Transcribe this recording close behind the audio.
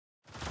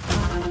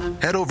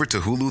Head over to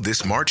Hulu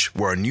this March,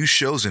 where our new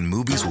shows and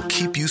movies will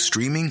keep you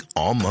streaming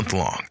all month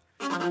long.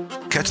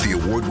 Catch the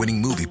award-winning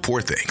movie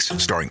Poor Things,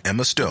 starring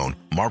Emma Stone,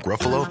 Mark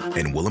Ruffalo,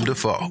 and Willem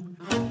Dafoe.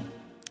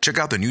 Check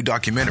out the new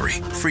documentary,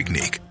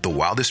 Freaknik, The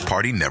Wildest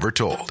Party Never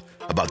Told,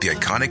 about the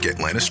iconic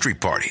Atlanta Street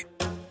Party.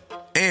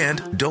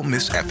 And don't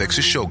miss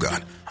FX's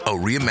Shogun, a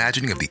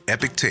reimagining of the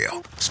epic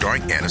tale,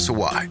 starring Anna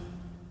Sawai.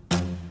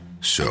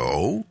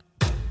 So,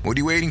 what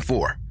are you waiting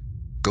for?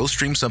 Go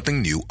stream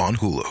something new on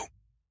Hulu.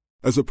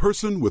 As a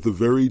person with a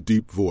very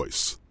deep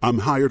voice, I'm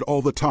hired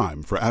all the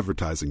time for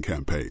advertising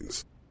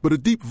campaigns. But a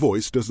deep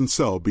voice doesn't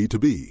sell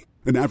B2B,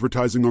 and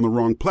advertising on the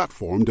wrong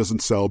platform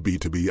doesn't sell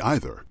B2B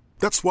either.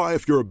 That's why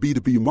if you're a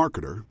B2B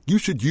marketer, you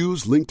should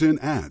use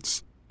LinkedIn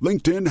ads.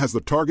 LinkedIn has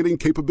the targeting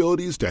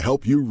capabilities to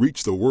help you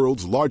reach the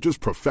world's largest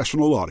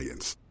professional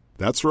audience.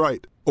 That's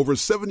right, over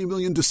 70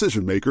 million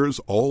decision makers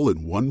all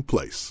in one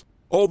place.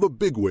 All the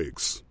big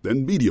wigs,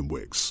 then medium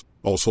wigs,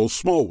 also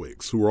small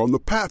wigs who are on the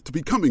path to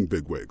becoming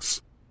big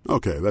wigs.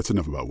 Okay, that's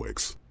enough about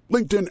wigs.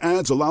 LinkedIn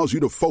ads allows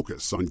you to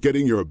focus on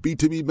getting your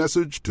B2B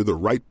message to the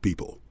right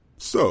people.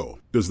 So,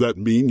 does that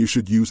mean you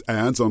should use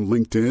ads on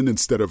LinkedIn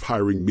instead of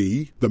hiring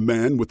me, the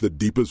man with the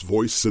deepest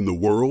voice in the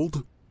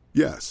world?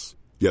 Yes.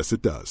 Yes,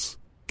 it does.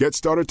 Get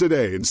started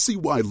today and see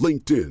why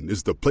LinkedIn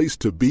is the place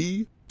to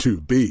be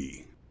to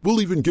be. We'll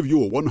even give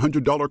you a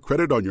 $100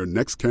 credit on your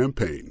next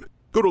campaign.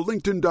 Go to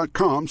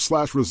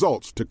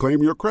linkedin.com/results to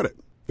claim your credit.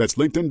 That's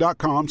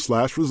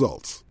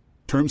linkedin.com/results.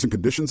 Terms and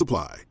conditions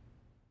apply.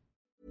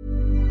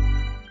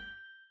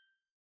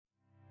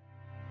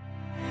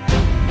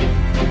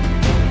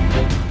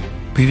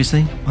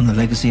 Previously on The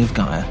Legacy of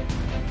Gaia.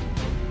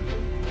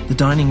 The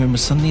dining room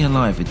was suddenly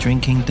alive with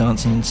drinking,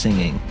 dancing and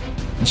singing,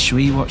 and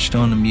Shui watched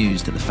on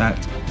amused at the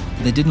fact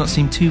that they did not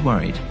seem too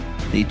worried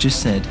that he'd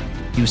just said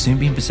he would soon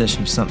be in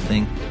possession of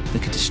something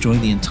that could destroy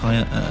the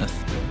entire Earth,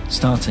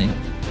 starting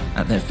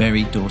at their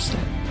very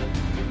doorstep.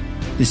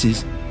 This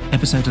is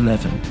episode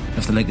 11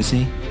 of The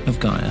Legacy of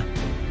Gaia.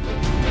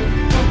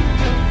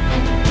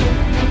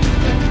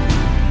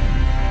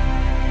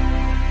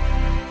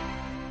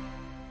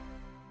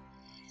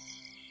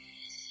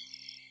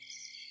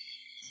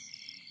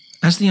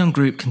 As the young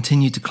group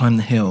continued to climb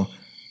the hill,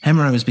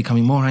 Hemero was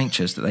becoming more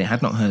anxious that they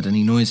had not heard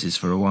any noises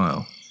for a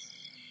while.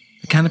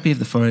 The canopy of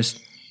the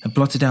forest had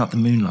blotted out the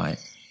moonlight,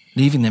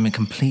 leaving them in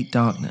complete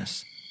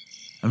darkness,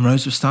 and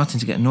Rose was starting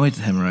to get annoyed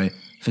with Hemero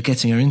for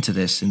getting her into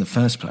this in the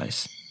first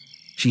place.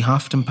 She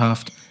huffed and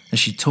puffed as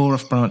she tore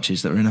off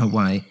branches that were in her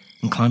way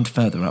and climbed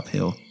further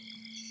uphill.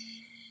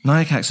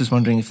 Nyacax was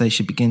wondering if they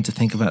should begin to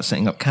think about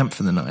setting up camp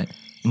for the night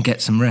and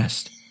get some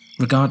rest,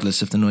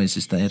 regardless of the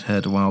noises they had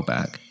heard a while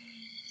back,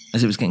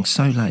 as it was getting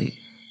so late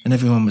and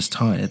everyone was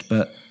tired.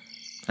 But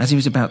as he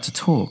was about to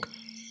talk,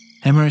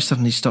 Hemero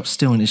suddenly stopped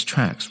still in his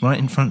tracks right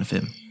in front of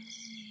him.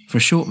 For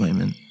a short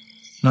moment,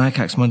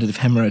 Nyacax wondered if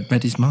Hemero had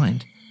read his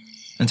mind,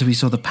 until he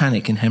saw the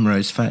panic in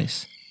Hemero's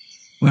face.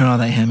 "Where are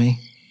they, Hemi?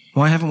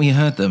 Why haven't we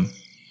heard them?"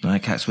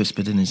 Nyacax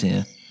whispered in his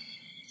ear.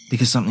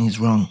 "Because something is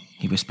wrong,"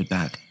 he whispered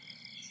back.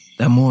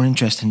 "They're more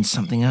interested in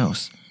something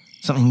else,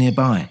 something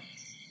nearby.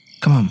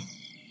 Come on."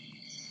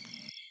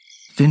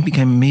 Finn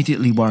became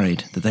immediately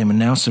worried that they were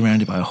now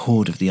surrounded by a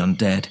horde of the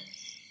undead.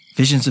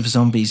 Visions of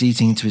zombies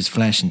eating into his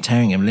flesh and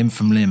tearing him limb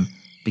from limb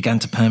began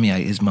to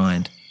permeate his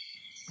mind.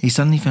 He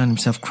suddenly found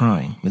himself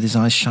crying with his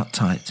eyes shut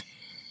tight,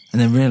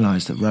 and then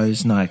realised that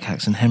Rose,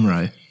 Nyacax and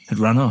Hemero had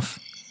run off.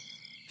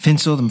 Finn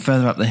saw them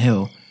further up the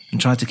hill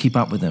and tried to keep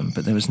up with them,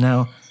 but there was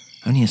now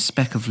only a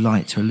speck of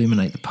light to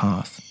illuminate the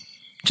path,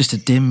 just a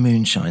dim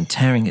moonshine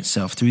tearing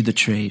itself through the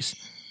trees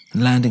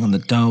and landing on the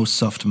dull,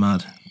 soft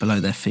mud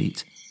below their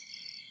feet.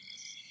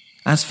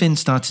 As Finn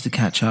started to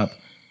catch up,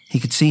 he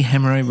could see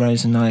Hemero,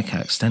 Rose and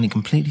Nyacax standing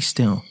completely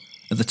still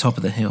at the top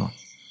of the hill.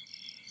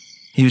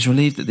 He was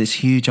relieved that this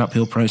huge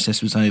uphill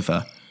process was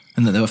over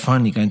and that they were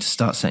finally going to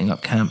start setting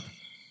up camp.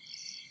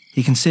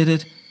 He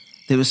considered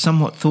that it was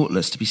somewhat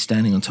thoughtless to be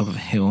standing on top of a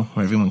hill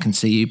where everyone can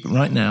see you, but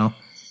right now,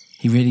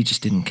 he really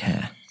just didn't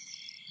care.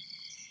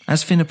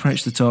 As Finn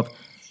approached the top,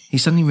 he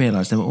suddenly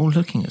realised they were all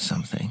looking at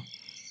something,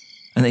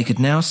 and that he could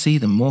now see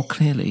them more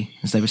clearly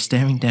as they were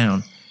staring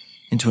down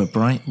into a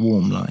bright,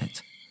 warm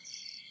light.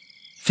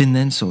 Finn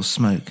then saw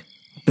smoke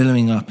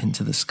billowing up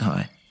into the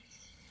sky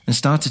and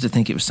started to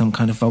think it was some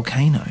kind of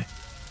volcano.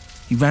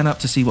 He ran up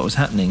to see what was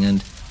happening,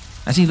 and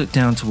as he looked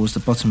down towards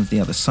the bottom of the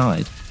other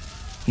side,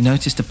 he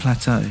noticed a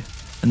plateau,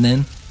 and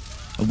then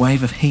a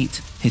wave of heat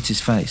hit his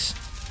face.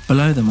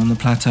 Below them on the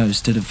plateau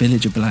stood a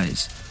village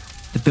ablaze,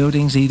 the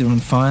buildings either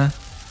on fire,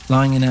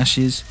 lying in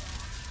ashes,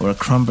 or a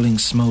crumbling,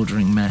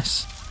 smouldering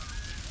mess.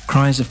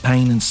 Cries of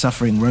pain and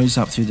suffering rose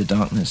up through the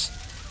darkness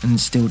and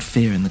instilled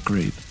fear in the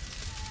group.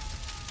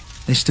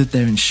 They stood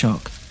there in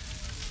shock,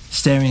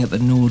 staring at the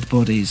gnawed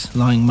bodies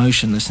lying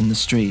motionless in the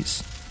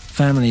streets,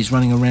 families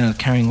running around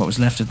carrying what was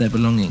left of their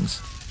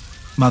belongings,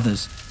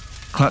 mothers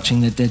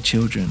clutching their dead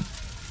children,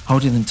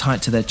 holding them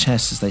tight to their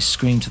chests as they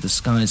screamed to the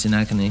skies in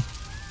agony,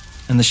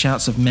 and the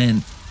shouts of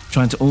men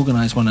trying to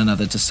organise one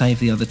another to save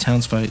the other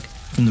townsfolk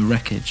from the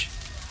wreckage.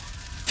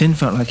 Finn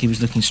felt like he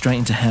was looking straight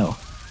into hell,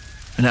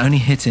 and it only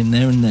hit him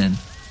there and then,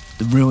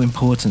 the real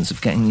importance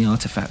of getting the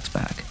artifact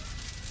back.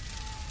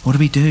 "What do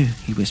we do?"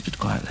 he whispered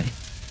quietly.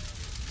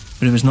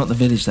 But it was not the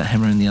village that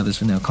Hemmer and the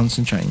others were now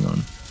concentrating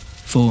on,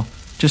 for,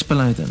 just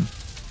below them,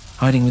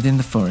 hiding within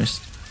the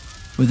forest,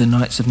 were the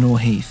Knights of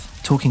Norheath,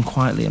 talking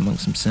quietly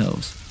amongst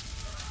themselves.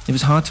 It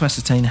was hard to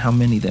ascertain how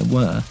many there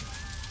were,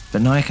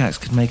 but Nyaxax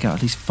could make out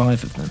at least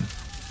 5 of them.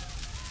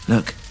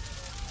 "Look,"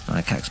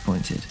 Nyaxax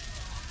pointed.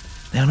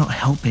 "They are not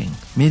helping,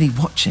 merely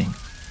watching.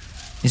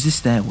 Is this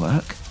their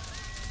work?"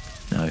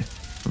 "No,"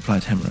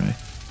 replied Hemero.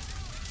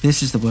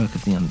 "This is the work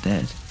of the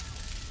undead.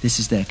 This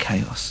is their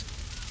chaos."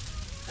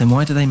 "Then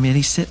why do they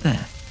merely sit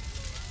there?"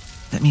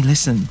 "Let me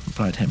listen,"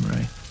 replied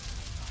Hemero.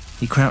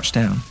 He crouched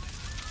down,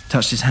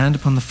 touched his hand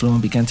upon the floor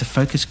and began to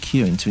focus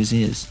Q into his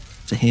ears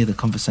to hear the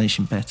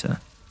conversation better.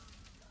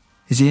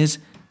 His ears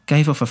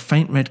gave off a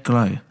faint red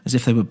glow as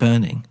if they were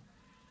burning.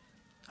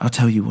 "I'll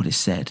tell you what is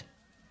said."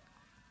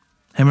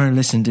 Hemero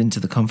listened into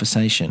the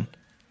conversation,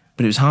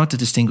 but it was hard to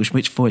distinguish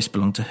which voice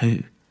belonged to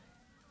who.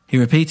 He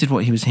repeated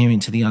what he was hearing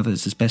to the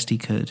others as best he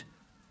could.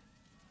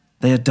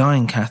 "They are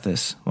dying,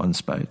 Cathus," one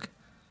spoke.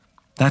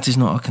 "That is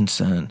not our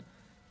concern.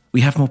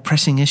 We have more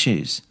pressing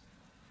issues.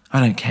 I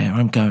don't care,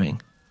 I'm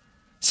going."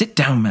 "Sit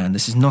down, man,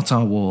 this is not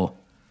our war."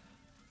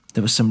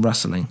 There was some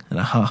rustling and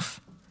a huff.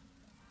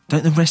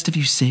 "Don't the rest of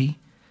you see?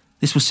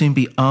 This will soon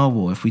be our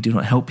war if we do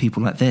not help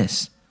people like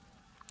this.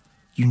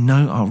 You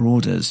know our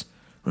orders.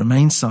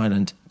 Remain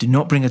silent, do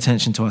not bring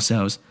attention to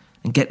ourselves,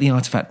 and get the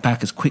artifact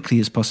back as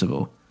quickly as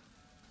possible."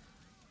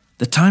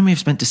 "The time we have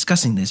spent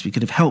discussing this, we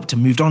could have helped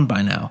and moved on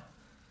by now."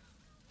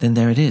 "Then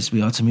there it is,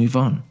 we are to move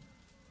on."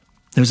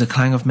 There was a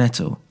clang of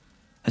metal.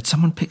 Had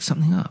someone picked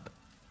something up?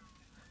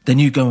 "Then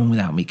you go on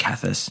without me,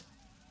 Cathus.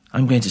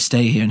 I'm going to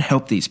stay here and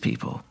help these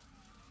people."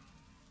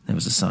 There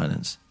was a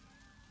silence.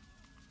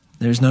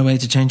 "There is no way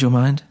to change your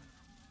mind?"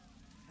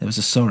 There was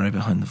a sorrow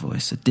behind the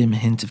voice, a dim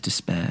hint of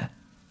despair.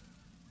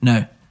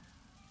 "No."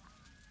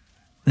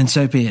 "Then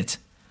so be it.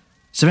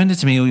 Surrender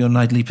to me all your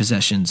knightly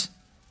possessions."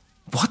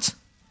 "What?"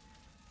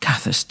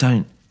 "Cathus,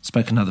 don't,"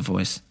 spoke another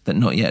voice that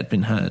not yet had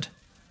been heard.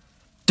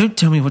 "Don't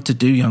tell me what to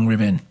do, young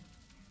Ribbon.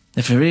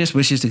 If Furius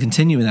wishes to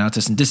continue without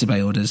us and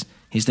disobey orders,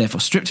 he is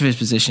therefore stripped of his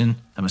position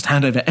and must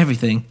hand over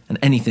everything and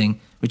anything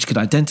which could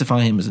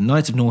identify him as a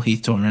Knight of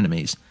Norheath to our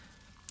enemies.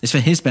 It's for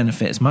his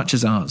benefit as much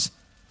as ours.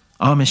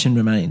 Our mission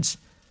remains."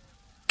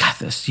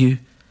 "Cathus, you..."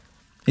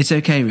 "It's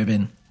okay,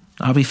 Ribbon.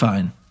 I'll be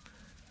fine.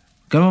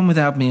 Go on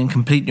without me and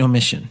complete your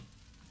mission."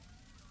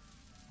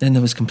 Then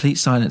there was complete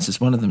silence as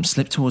one of them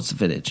slipped towards the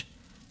village,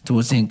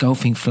 towards the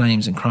engulfing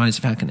flames and cries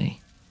of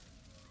agony.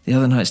 The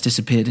other knights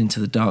disappeared into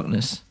the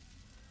darkness.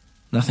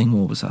 Nothing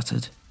more was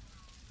uttered.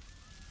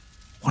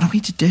 "What are we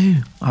to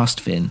do?"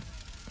 asked Finn.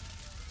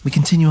 "We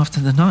continue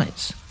after the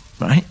knights,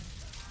 right?"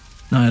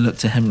 Naya looked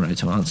to Hemero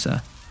to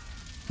answer.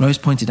 Rose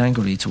pointed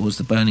angrily towards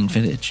the burning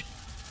village.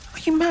 "Are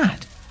you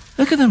mad?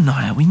 Look at them,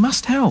 Naya, we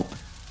must help."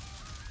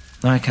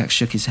 Nyaxax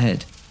shook his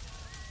head.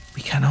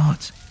 "We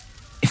cannot.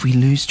 If we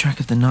lose track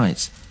of the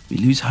knights, we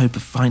lose hope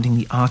of finding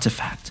the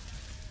artifact.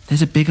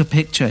 There's a bigger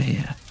picture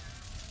here,"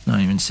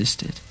 Naya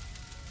insisted.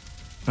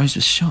 Rose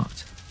was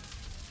shocked.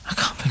 "I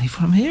can't believe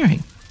what I'm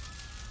hearing.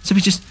 So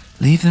we just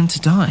leave them to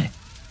die?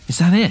 Is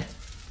that it?"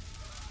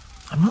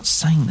 "I'm not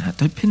saying that.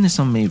 Don't pin this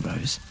on me,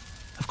 Rose.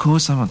 Of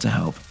course I want to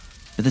help,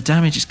 but the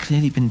damage has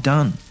clearly been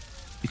done.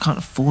 We can't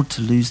afford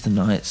to lose the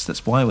knights.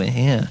 That's why we're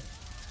here.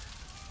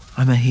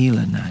 I'm a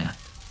healer, Naya.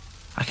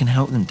 I can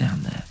help them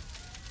down there.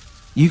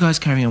 You guys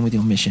carry on with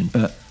your mission,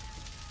 but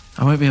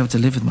I won't be able to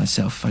live with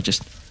myself if I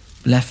just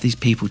left these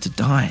people to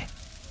die."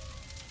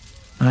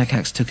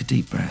 Nyaxax took a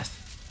deep breath.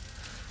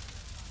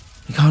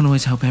 "We can't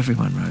always help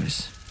everyone,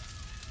 Rose.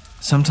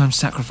 Sometimes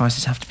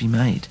sacrifices have to be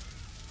made.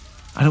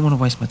 I don't want to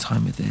waste my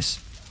time with this,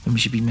 when we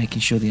should be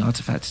making sure the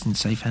artifact is in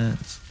safe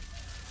hands."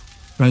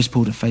 Rose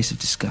pulled a face of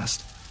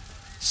disgust.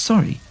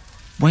 "Sorry,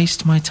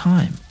 waste my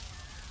time?"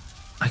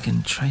 "I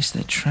can trace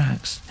their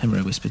tracks,"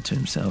 Hemero whispered to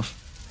himself.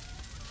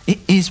 "It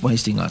is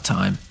wasting our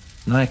time."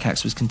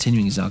 Nyaxax was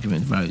continuing his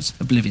argument with Rose,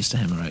 oblivious to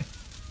Hemero.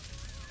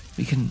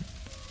 We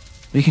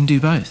can do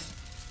both,"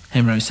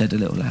 Hemero said a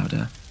little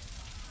louder.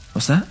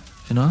 "What's that?"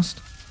 Finn asked.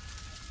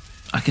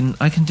 I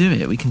can do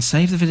it. We can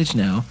save the village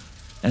now,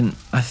 and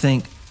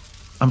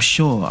I'm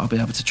sure I'll be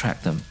able to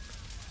track them.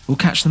 We'll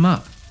catch them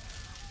up."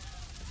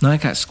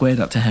 Nyaxax squared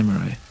up to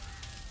Hemero.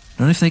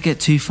 "Not if they get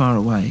too far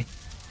away.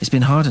 It's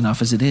been hard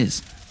enough as it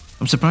is.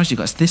 I'm surprised you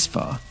got us this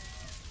far."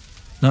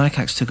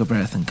 Nyaxax took a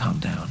breath and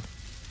calmed down.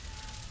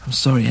 "I'm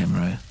sorry,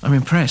 Hemero. I'm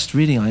impressed,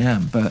 really I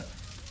am, but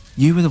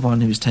you were the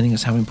one who was telling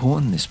us how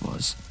important this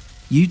was.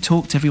 You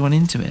talked everyone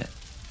into it.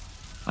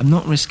 I'm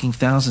not risking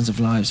thousands of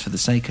lives for the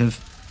sake of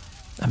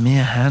a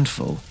mere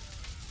handful."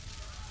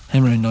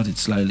 Hemero nodded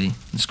slowly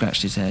and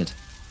scratched his head,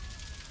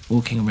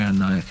 walking around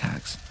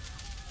Nyaxax.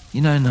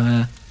 "You know,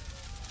 Naya,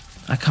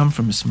 I come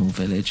from a small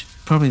village,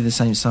 probably the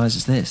same size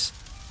as this.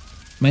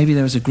 Maybe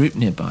there was a group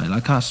nearby,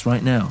 like us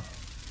right now,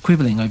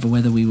 quibbling over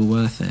whether we were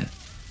worth it.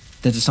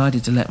 They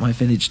decided to let my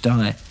village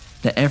die,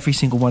 let every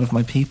single one of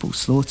my people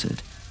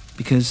slaughtered,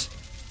 because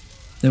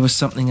There was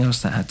something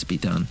else that had to be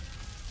done.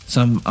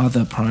 Some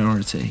other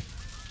priority.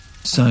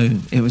 So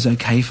it was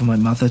okay for my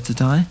mother to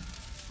die?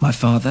 My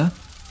father?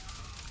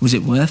 Was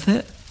it worth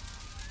it?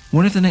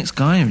 What if the next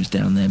Gaia is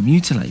down there,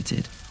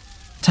 mutilated?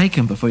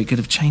 Taken before he could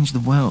have changed the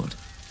world?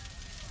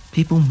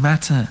 People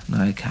matter,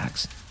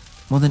 Nyacax.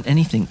 More than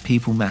anything,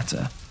 people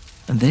matter.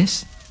 And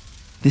this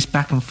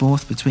back and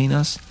forth between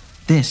us,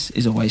 this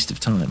is a waste of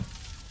time.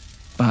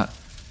 But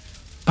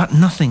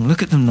nothing,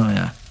 look at them,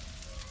 Naya.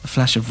 A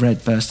flash of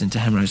red burst into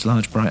Hemro's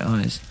large bright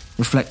eyes,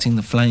 reflecting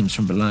the flames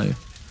from below.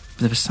 But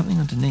there was something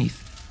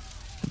underneath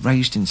that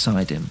raged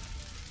inside him.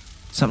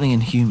 Something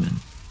inhuman.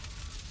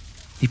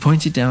 He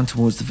pointed down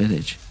towards the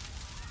village.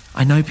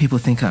 I know people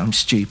think I'm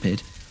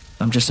stupid.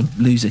 I'm just some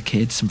loser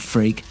kid, some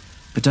freak.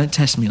 But don't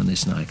test me on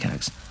this,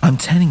 Nyacax. I'm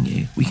telling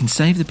you, we can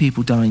save the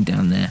people dying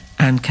down there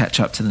and catch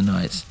up to the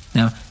knights.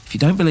 Now, if you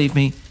don't believe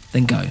me,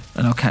 then go,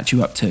 and I'll catch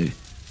you up too.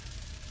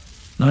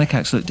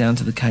 Nyacax looked down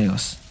to the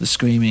chaos, the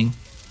screaming,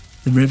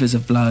 the rivers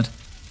of blood,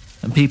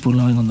 and people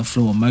lying on the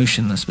floor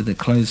motionless with their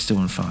clothes still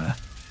on fire.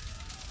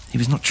 He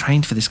was not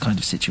trained for this kind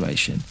of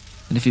situation,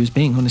 and if he was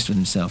being honest with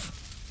himself,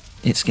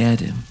 it scared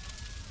him.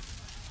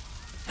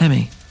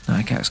 Hemi,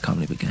 Nyacax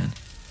calmly began,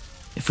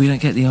 if we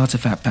don't get the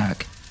artifact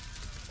back,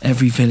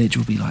 every village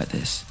will be like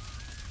this.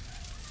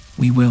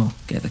 We will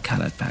get the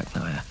Kalad back,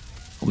 Naya,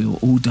 or we will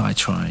all die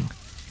trying.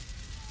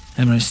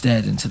 Hemro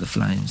stared into the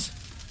flames.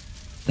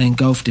 They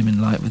engulfed him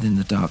in light within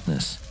the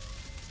darkness.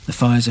 The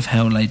fires of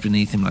hell laid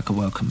beneath him like a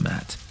welcome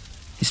mat.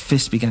 His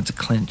fists began to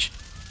clench,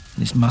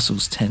 and his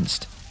muscles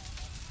tensed.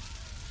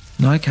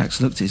 Nyacax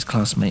looked at his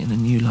classmate in a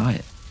new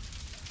light.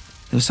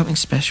 There was something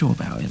special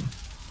about him.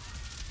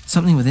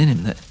 Something within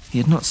him that he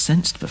had not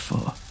sensed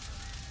before.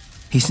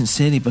 He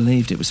sincerely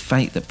believed it was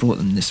fate that brought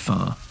them this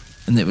far,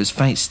 and that it was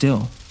fate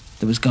still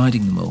that was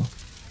guiding them all,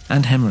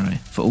 and Hemro,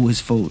 for all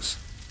his faults.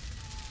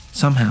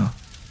 Somehow,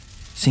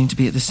 seemed to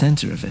be at the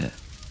centre of it.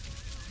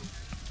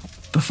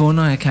 Before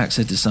Nyacax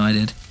had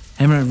decided,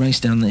 Hemro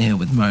raced down the hill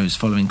with Mose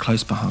following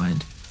close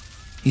behind.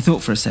 He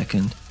thought for a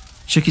second,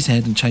 shook his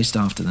head and chased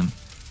after them.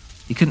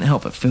 He couldn't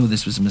help but feel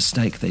this was a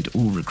mistake they'd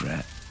all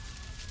regret.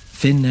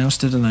 Finn now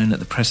stood alone at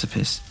the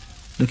precipice,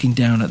 looking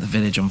down at the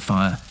village on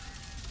fire.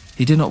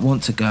 He did not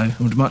want to go and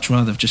would much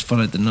rather have just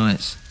followed the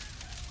knights.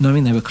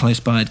 Knowing they were close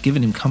by had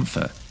given him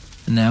comfort,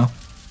 and now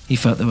he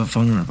felt they were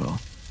vulnerable.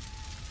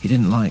 He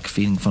didn't like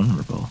feeling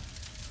vulnerable.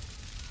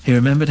 He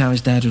remembered how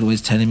his dad would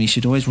always tell him he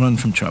should always run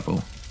from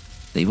trouble,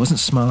 that he wasn't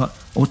smart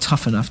or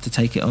tough enough to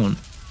take it on.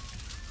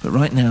 But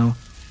right now,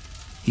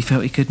 he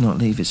felt he could not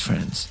leave his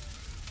friends.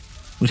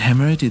 Would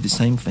Hemro do the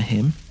same for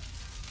him?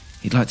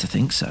 He'd like to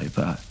think so,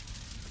 but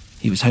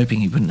he was hoping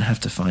he wouldn't have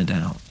to find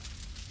out.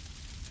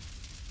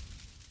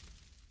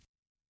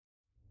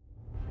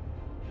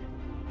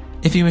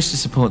 If you wish to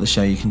support the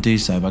show, you can do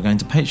so by going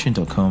to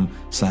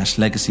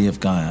patreon.com/Legacy of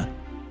Gaia.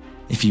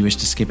 If you wish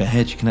to skip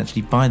ahead, you can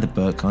actually buy the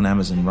book on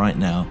Amazon right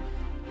now.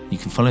 You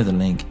can follow the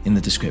link in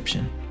the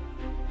description.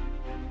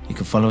 You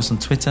can follow us on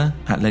Twitter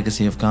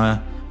 @Legacy of Gaia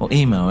or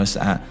email us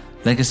at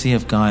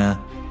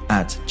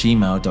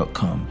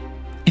legacyofgaia@gmail.com.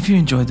 If you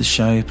enjoyed the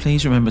show,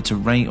 please remember to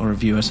rate or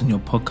review us on your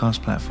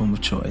podcast platform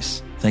of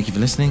choice. Thank you for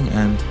listening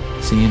and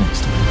see you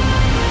next time.